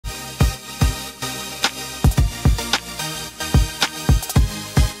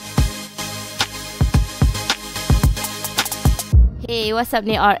Hey, what's up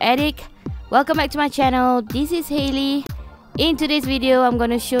nail art addict? Welcome back to my channel. This is Hailey. In today's video, I'm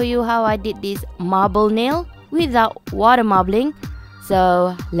gonna show you how I did this marble nail without water marbling.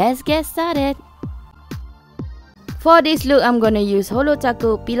 So let's get started. For this look, I'm gonna use Holo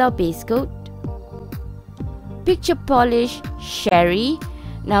Pillar base coat, picture polish Cheri.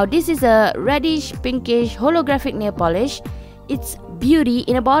 Now this is a reddish pinkish holographic nail polish. It's beauty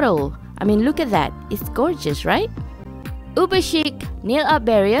in a bottle. I mean, look at that. It's gorgeous, right? Uberchic nail art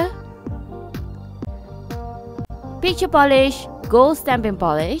barrier, picture polish gold stamping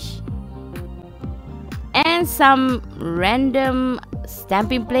polish, and some random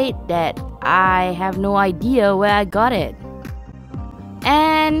stamping plate that I have no idea where I got it,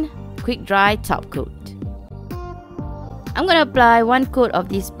 and quick dry top coat. I'm gonna apply one coat of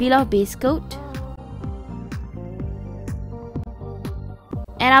this peel-off base coat,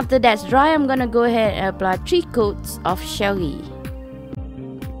 and after that's dry, I'm gonna go ahead and apply 3 coats of Cheri.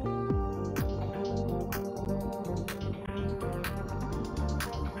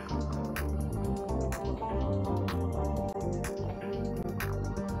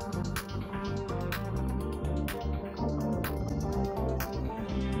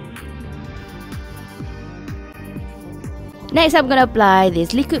 Next, I'm gonna apply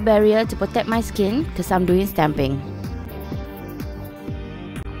this liquid barrier to protect my skin because I'm doing stamping.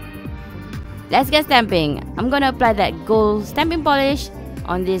 Let's get stamping. I'm gonna apply that gold stamping polish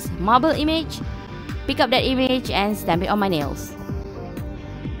on this marble image, pick up that image and stamp it on my nails.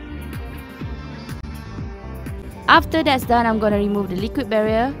 After that's done, I'm gonna remove the liquid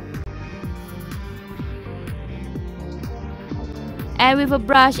barrier, and with a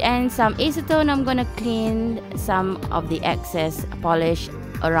brush and some acetone, I'm gonna clean some of the excess polish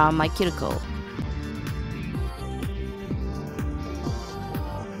around my cuticle.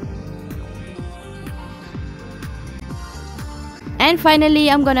 And finally,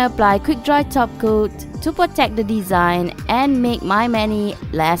 I'm gonna apply quick dry top coat to protect the design and make my mani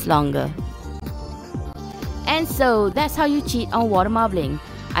last longer. And so that's how you cheat on water marbling.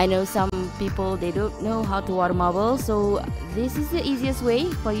 I know some people, they don't know how to water marble, so this is the easiest way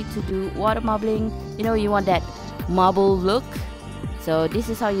for you to do water marbling. You know, you want that marble look, so this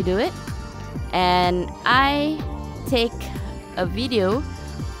is how you do it. And I take a video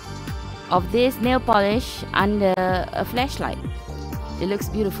of this nail polish under a flashlight. It looks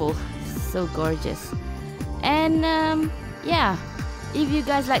beautiful, so gorgeous. And yeah, if you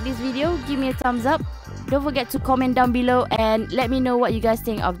guys like this video, give me a thumbs up. Don't forget to comment down below and let me know what you guys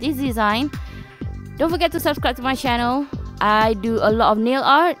think of this design. Don't forget to subscribe to my channel. I do a lot of nail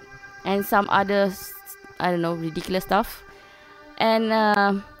art and some other, I don't know, ridiculous stuff. And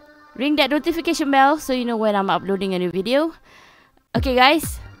ring that notification bell so you know when I'm uploading a new video. Okay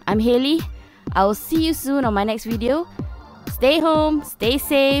guys, I'm Hailey. I will see you soon on my next video. Stay home, stay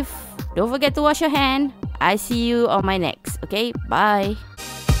safe. Don't forget to wash your hand. I see you on my next. Okay, bye.